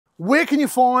Where can you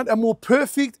find a more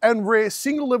perfect and rare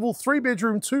single level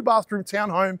 3-bedroom, 2-bathroom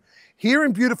townhome here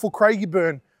in beautiful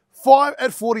Craigieburn, 5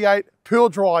 at 48 Pearl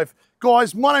Drive.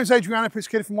 Guys, my name's Adriano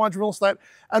Persichetti from myagentrealestate Real Estate,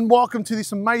 and welcome to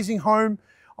this amazing home.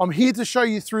 I'm here to show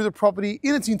you through the property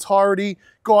in its entirety.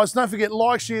 Guys, don't forget,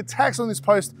 like, share, tags on this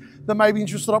post that may be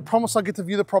interested. I promise I'll get to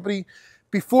view the property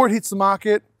before it hits the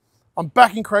market. I'm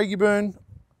back in Craigieburn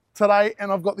today,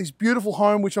 and I've got this beautiful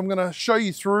home which I'm going to show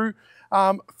you through.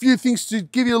 A few things to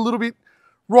give you a little bit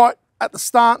right at the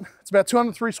start. It's about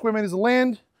 203 square metres of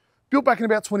land, built back in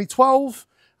about 2012,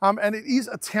 and it is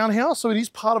a townhouse, so it is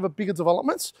part of a bigger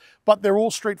development, but they're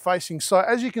all street facing. So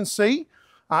as you can see,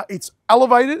 it's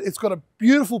elevated. It's got a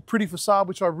beautiful, pretty facade,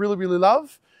 which I really, really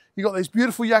love. You've got these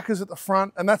beautiful yakkers at the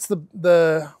front, and that's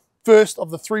the first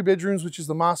of the 3 bedrooms, which is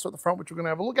the master at the front, which we're going to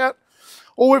have a look at.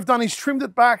 All we've done is trimmed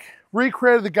it back,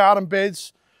 recreated the garden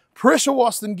beds, pressure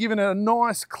washed and given it a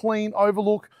nice clean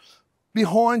overlook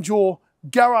behind your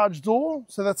garage door.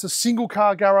 So that's a single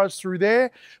car garage through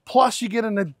there. Plus you get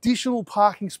an additional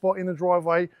parking spot in the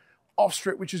driveway off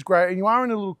street, which is great. And you are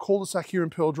in a little cul-de-sac here in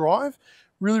Pearl Drive.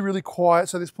 Really, really quiet.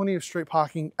 So there's plenty of street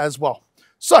parking as well.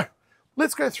 So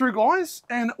let's go through, guys,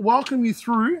 and welcome you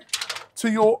through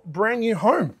to your brand new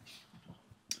home.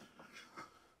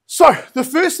 So the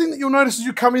first thing that you'll notice as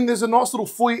you come in, there's a nice little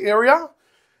foyer area.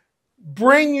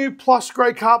 Brand new plush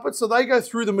grey carpet, so they go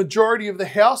through the majority of the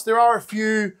house. There are a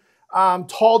few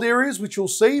tiled areas which you'll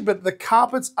see, but the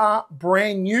carpets are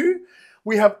brand new.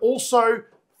 We have also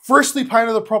freshly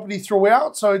painted the property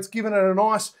throughout, so it's given it a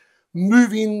nice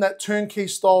move in, that turnkey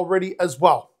style ready as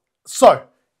well. So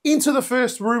into the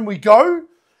first room we go,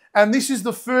 and this is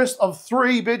the first of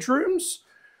 3 bedrooms.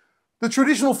 The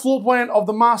traditional floor plan of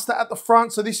the master at the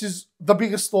front, so this is the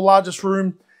biggest or largest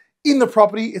room in the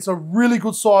property. It's a really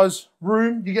good size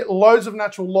room. You get loads of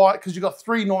natural light because you've got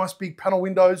 3 nice big panel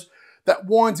windows that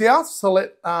winds out to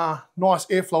let nice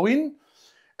airflow in.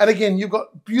 And again, you've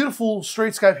got beautiful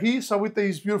streetscape here. So with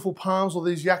these beautiful palms or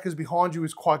these yakkers behind you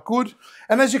is quite good.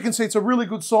 And as you can see, it's a really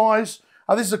good size.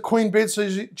 This is a queen bed, so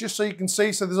just so you can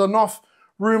see. So there's enough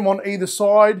room on either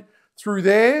side through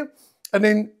there. And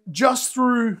then just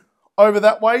through over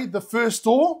that way, the first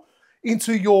door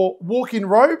into your walk-in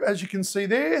robe, as you can see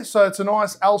there. So it's a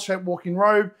nice L-shaped walk-in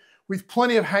robe with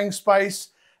plenty of hang space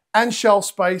and shelf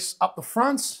space up the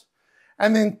front.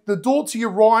 And then the door to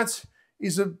your right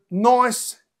is a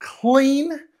nice,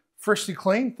 clean, freshly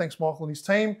clean, thanks Michael and his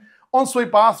team,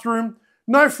 ensuite bathroom,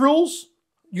 no frills.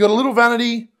 You got a little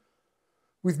vanity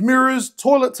with mirrors,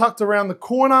 toilet tucked around the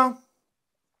corner,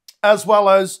 as well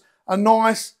as a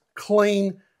nice,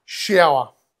 clean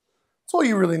shower. That's all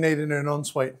you really need in an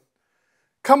ensuite.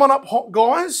 Come on up,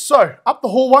 guys. So up the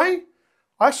hallway.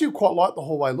 I actually quite like the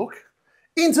hallway look.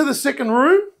 Into the second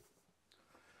room.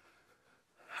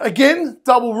 Again,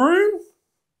 double room.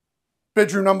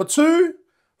 Bedroom number 2.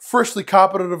 Freshly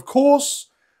carpeted, of course.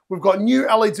 We've got new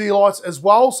LED lights as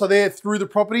well. So they're through the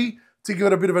property to give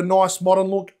it a bit of a nice modern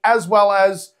look, as well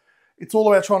as it's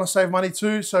all about trying to save money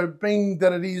too. So being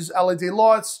that it is LED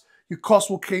lights, your costs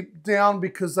will keep down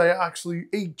because they are actually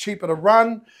cheaper to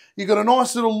run. You've got a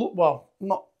nice little look, well,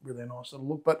 not really a nice little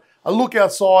look, but a look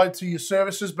outside to your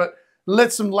services, but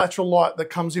let some lateral light that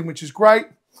comes in, which is great.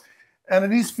 And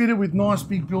it is fitted with nice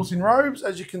big built-in robes,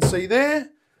 as you can see there.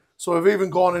 So we've even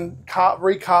gone and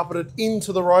recarpeted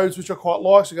into the robes, which I quite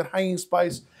like. So you've got hanging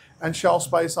space and shelf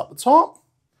space up the top.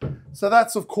 So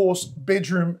that's, of course,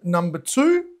 bedroom number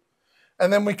 2.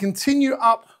 And then we continue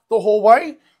up the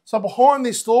hallway. So behind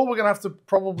this door, we're going to have to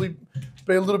probably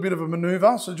be a little bit of a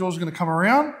maneuver. So George is going to come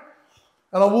around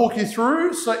and I'll walk you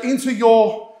through. So into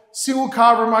your single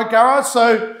car remote garage.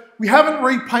 So we haven't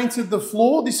repainted the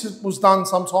floor. This was done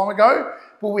some time ago,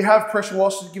 but we have pressure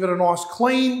washed to give it a nice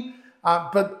clean.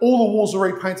 But all the walls are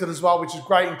repainted as well, which is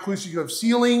great, inclusive of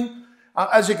ceiling.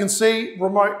 As you can see,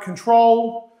 remote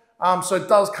control. So it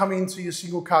does come into your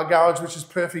single car garage, which is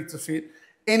perfect to fit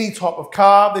any type of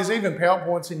car. There's even power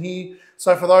points in here.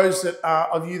 So for those that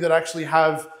of you that actually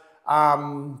have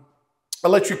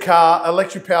electric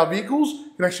powered vehicles,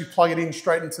 you can actually plug it in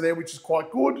straight into there, which is quite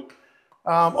good.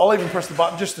 I'll even press the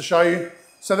button just to show you.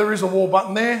 So there is a wall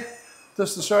button there,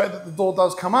 just to show you that the door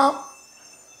does come up,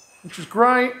 which is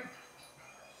great.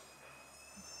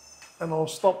 And I'll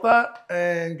stop that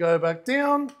and go back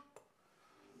down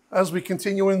as we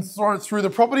continue in through the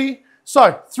property.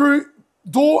 So through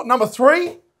door number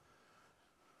 3,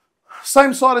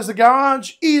 same side as the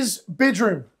garage, is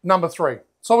bedroom number 3.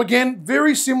 So again,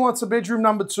 very similar to bedroom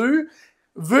number 2,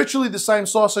 virtually the same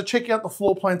size. So check out the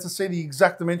floor plan to see the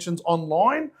exact dimensions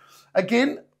online.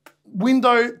 Again,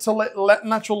 window to let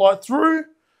natural light through,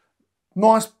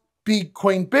 nice big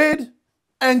queen bed,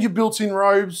 and your built-in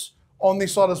robes on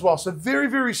this side as well. So very,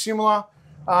 very similar,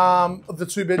 the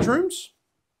 2 bedrooms.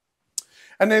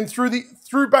 And then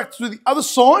back to the other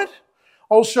side,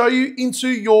 I'll show you into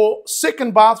your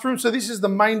second bathroom. So this is the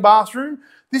main bathroom.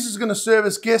 This is going to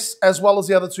service guests as well as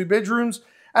the other 2 bedrooms.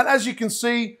 And as you can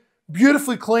see,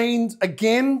 beautifully cleaned.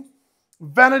 Again,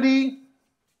 vanity,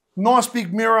 nice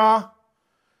big mirror.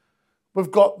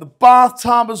 We've got the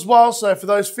bathtub as well. So for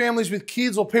those families with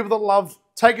kids or people that love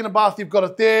taking a bath, you've got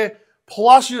it there.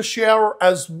 Plus your shower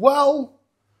as well.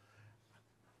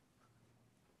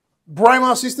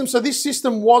 Braemar system. So this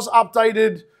system was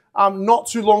updated not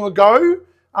too long ago.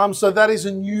 So that is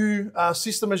a new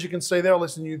system, as you can see there, or at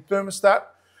least a new thermostat.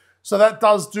 So that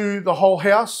does do the whole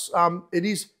house. It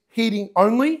is heating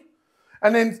only.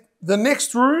 And then the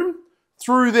next room,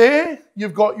 through there,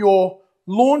 you've got your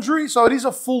laundry. So it is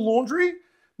a full laundry,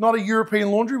 not a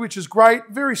European laundry, which is great.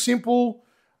 Very simple,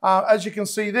 as you can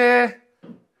see there.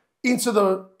 Into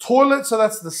the toilet, so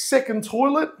that's the second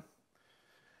toilet.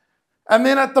 And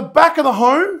then at the back of the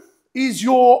home is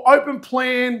your open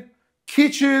plan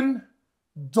kitchen,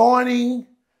 dining,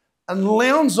 and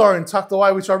lounge zone tucked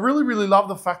away, which I really, really love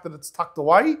the fact that it's tucked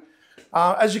away.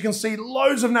 As you can see,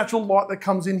 loads of natural light that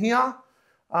comes in here.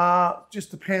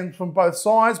 Just depends from both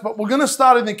sides. But we're going to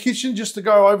start in the kitchen just to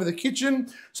go over the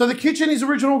kitchen. So the kitchen is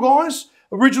original, guys.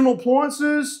 Original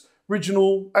appliances.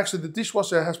 Actually, the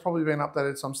dishwasher has probably been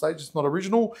updated at some stage. It's not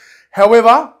original.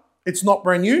 However, it's not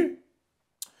brand new.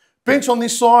 Bench on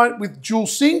this side with dual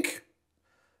sink,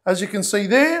 as you can see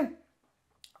there,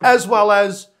 as well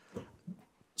as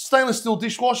stainless steel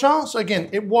dishwasher. So again,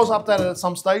 it was updated at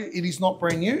some stage. It is not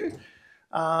brand new.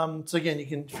 So again, you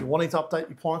can, if you wanted to update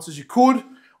your appliances, you could.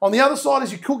 On the other side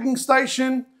is your cooking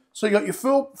station. So you got your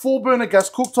 4-burner gas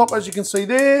cooktop, as you can see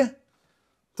there.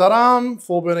 Ta-da,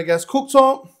 4-burner gas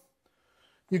cooktop.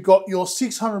 You've got your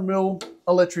 600ml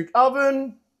electric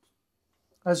oven,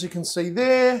 as you can see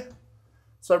there.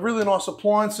 So really nice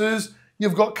appliances.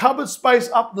 You've got cupboard space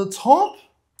up the top,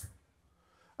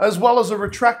 as well as a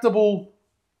retractable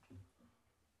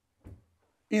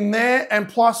in there. And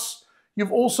plus,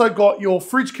 you've also got your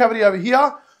fridge cavity over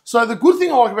here. So the good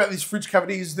thing I like about this fridge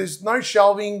cavity is there's no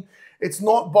shelving. It's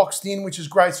not boxed in, which is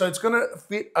great. So it's going to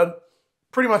fit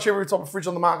pretty much every type of fridge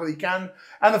on the market that you can.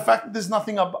 And the fact that there's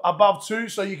nothing above too,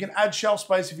 so you can add shelf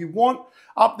space if you want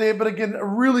up there. But again, a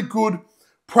really good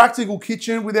practical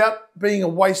kitchen without being a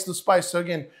waste of space. So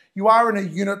again, you are in a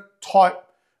unit type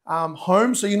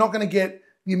home, so you're not going to get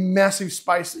the massive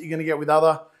space that you're going to get with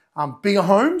other bigger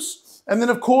homes. And then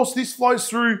of course, this flows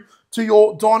through to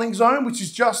your dining zone, which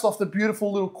is just off the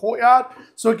beautiful little courtyard.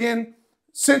 So again,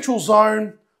 central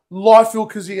zone, light fill,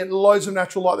 because you get loads of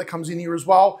natural light that comes in here as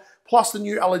well. Plus the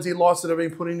new LED lights that have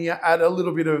been put in here add a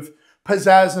little bit of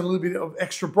pizzazz and a little bit of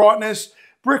extra brightness.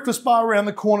 Breakfast bar around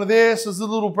the corner there. So there's a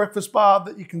little breakfast bar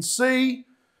that you can see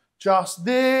just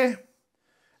there.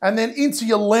 And then into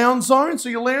your lounge zone. So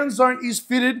your lounge zone is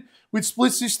fitted with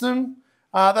split system.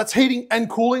 That's heating and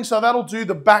cooling. So that'll do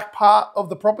the back part of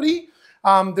the property.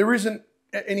 There isn't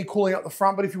any cooling up the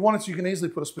front, but if you wanted to, you can easily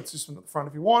put a split system at the front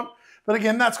if you want. But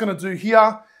again, that's going to do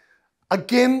here.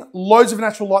 Again, loads of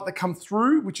natural light that come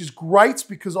through, which is great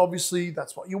because obviously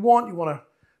that's what you want. You want to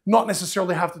not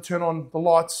necessarily have to turn on the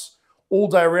lights all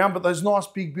day around, but those nice,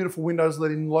 big, beautiful windows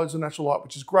let in loads of natural light,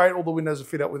 which is great. All the windows are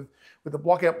fit out with the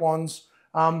block-out ones.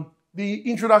 The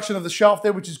introduction of the shelf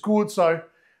there, which is good. So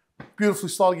beautifully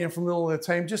slide again from Lil and their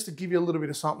team, just to give you a little bit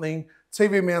of something.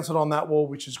 TV mounted on that wall,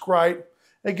 which is great.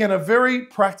 Again, a very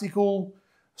practical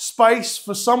space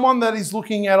for someone that is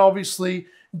looking at obviously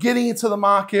getting into the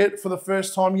market for the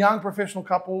first time, young professional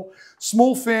couple,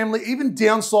 small family, even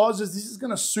downsizers. This is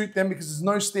going to suit them because there's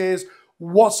no stairs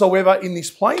whatsoever in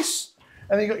this place.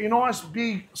 And then you've got your nice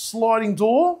big sliding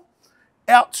door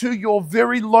out to your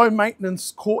very low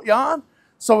maintenance courtyard.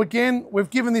 So again, we've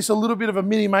given this a little bit of a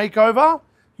mini makeover.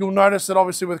 You'll notice that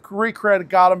obviously we've recreated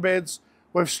garden beds.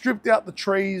 We've stripped out the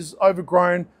trees,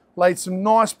 overgrown, laid some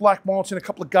nice black mulch in a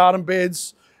couple of garden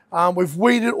beds. We've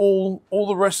weeded all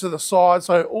the rest of the side.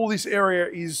 So all this area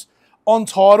is on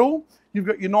title. You've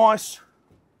got your nice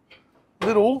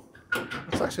little,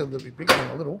 it's actually a little bit bigger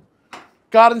than a little,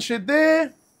 garden shed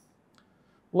there,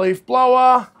 leaf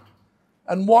blower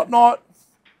and whatnot.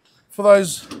 For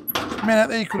those men out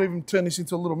there, you could even turn this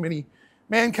into a little mini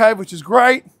man cave, which is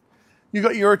great. You've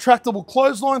got your retractable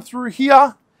clothesline through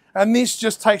here, and this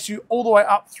just takes you all the way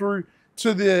up through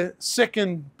to the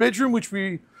second bedroom, which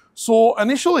we saw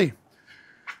initially.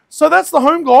 So that's the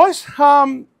home, guys.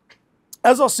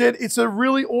 As I said, it's a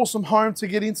really awesome home to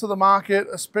get into the market,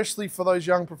 especially for those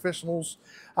young professionals,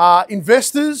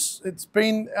 investors. It's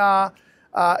been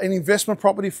an investment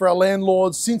property for our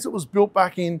landlords since it was built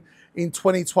back in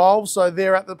 2012. So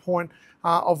they're at the point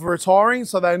of retiring,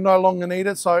 so they no longer need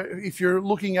it. So if you're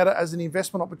looking at it as an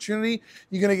investment opportunity,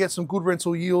 you're going to get some good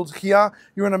rental yields here.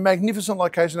 You're in a magnificent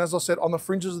location, as I said, on the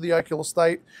fringes of the Oak Hill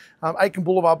Estate. Aiken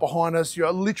Boulevard behind us.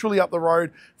 You're literally up the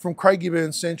road from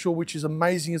Craigieburn Central, which is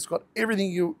amazing. It's got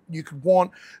everything you could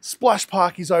want. Splash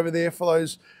Park is over there for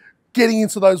those getting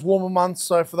into those warmer months.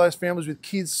 So for those families with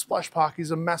kids, Splash Park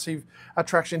is a massive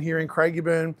attraction here in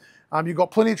Craigieburn. You've got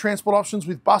plenty of transport options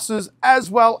with buses, as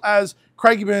well as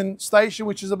Craigieburn Station,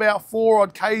 which is about 4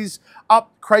 odd Ks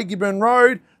up Craigieburn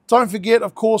Road. Don't forget,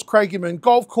 of course, Craigieburn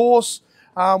Golf Course,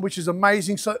 which is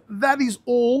amazing. So that is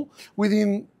all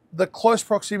within the close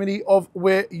proximity of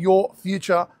where your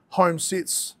future home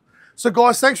sits. So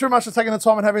guys, thanks very much for taking the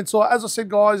time and having a tour. As I said,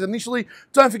 guys, initially,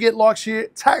 don't forget, like, share,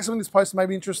 tag someone in this post that may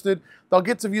be interested. They'll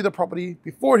get to view the property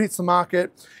before it hits the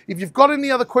market. If you've got any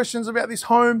other questions about this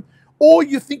home, or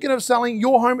you're thinking of selling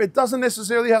your home, it doesn't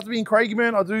necessarily have to be in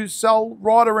Craigieburn. I do sell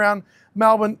right around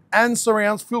Melbourne and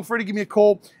surrounds. Feel free to give me a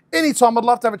call anytime. I'd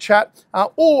love to have a chat,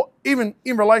 or even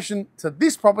in relation to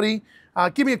this property,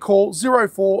 give me a call,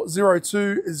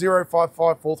 0402 055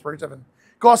 437.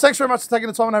 Guys, thanks very much for taking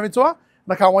the time and having a tour,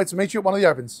 and I can't wait to meet you at one of the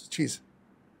opens. Cheers.